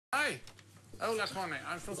Hi, Ola Conny.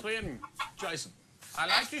 I'm from Sweden. Jason. I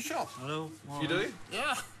like your shop. Hello. You do?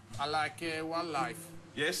 Yeah. I like wildlife.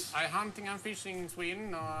 Yes. I hunting and fishing in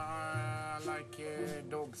Sweden. I like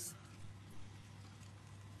dogs.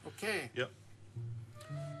 Okay. Yep.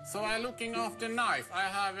 So I'm looking after knife. I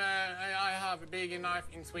have a big knife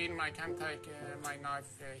in Sweden. I can take my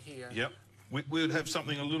knife here. Yep. We would have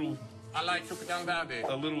something a little I like crocodile daddy.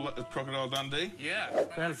 Crocodile Dundee. Yeah.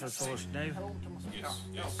 Självförsvarskniv.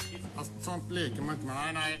 Fast sånt leker man inte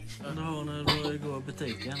med. Nej. Du har när du går i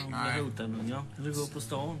butiken och blir hotad någon gång. Eller går på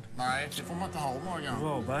stan. Nej, det får man inte ha, Morgan.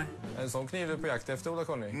 Varberg. En sån kniv är på jakt efter, Ola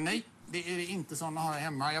Conny? Nej, det är inte sån jag har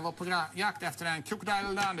hemma. Jag var på jakt efter en crocodile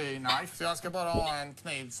Dundee knife. Så jag ska bara ha en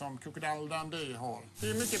kniv som crocodile Dundee har. Det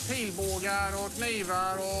är mycket pilbågar och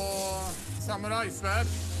knivar och samurajsvärd.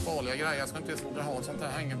 Farliga grejer. Jag ska inte ens våga ha sånt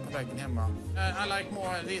här hängande på väggen hemma. I like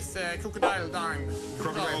more this crocodile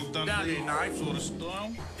Dundee knife. Sort of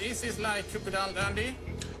style. This is like crocodile Dundee.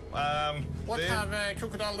 What there. have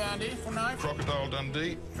crocodile Dundee for knife? Crocodile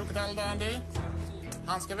Dundee. Crocodile Dundee.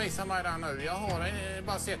 Han ska visa mig den nu. Jag har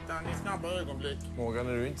bara sett den i snabba ögonblick. Morgan,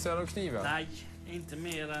 är du intresserad av knivar? Nej, inte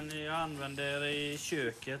mer än jag använder i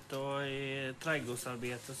köket och i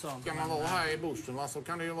trädgårdsarbete och sånt. Ska man vara här i bushen så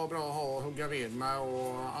kan det ju vara bra att ha och hugga ved med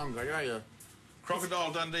och andra grejer.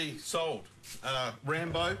 Crocodile Dundee sold.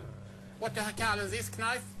 Rambo. What the hell is this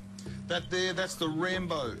knife? That there, that's the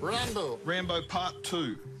Rambo. Rambo. Rambo Part 2.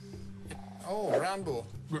 Oh, Rambo.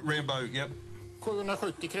 Rambo, yep.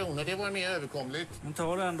 770 kronor, det var mer överkomligt. Men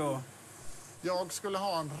ta den då. Jag skulle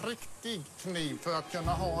ha en riktig kniv för att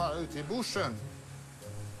kunna ha här ute i bushen.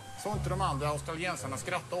 Så inte de andra australiensarna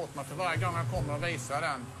skrattar åt mig, för varje gång jag kommer och visar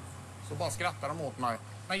den så bara skrattar de åt mig.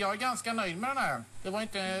 Men jag är ganska nöjd med den här. Det var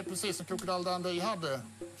inte precis som Crocodile Dundee hade.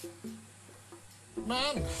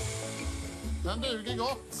 Men den duger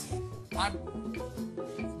gott. I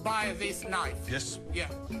buy this knife. Yes. Yeah.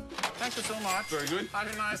 Thank you so much. Very good. Have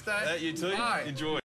a nice day. You too. Bye. Enjoy.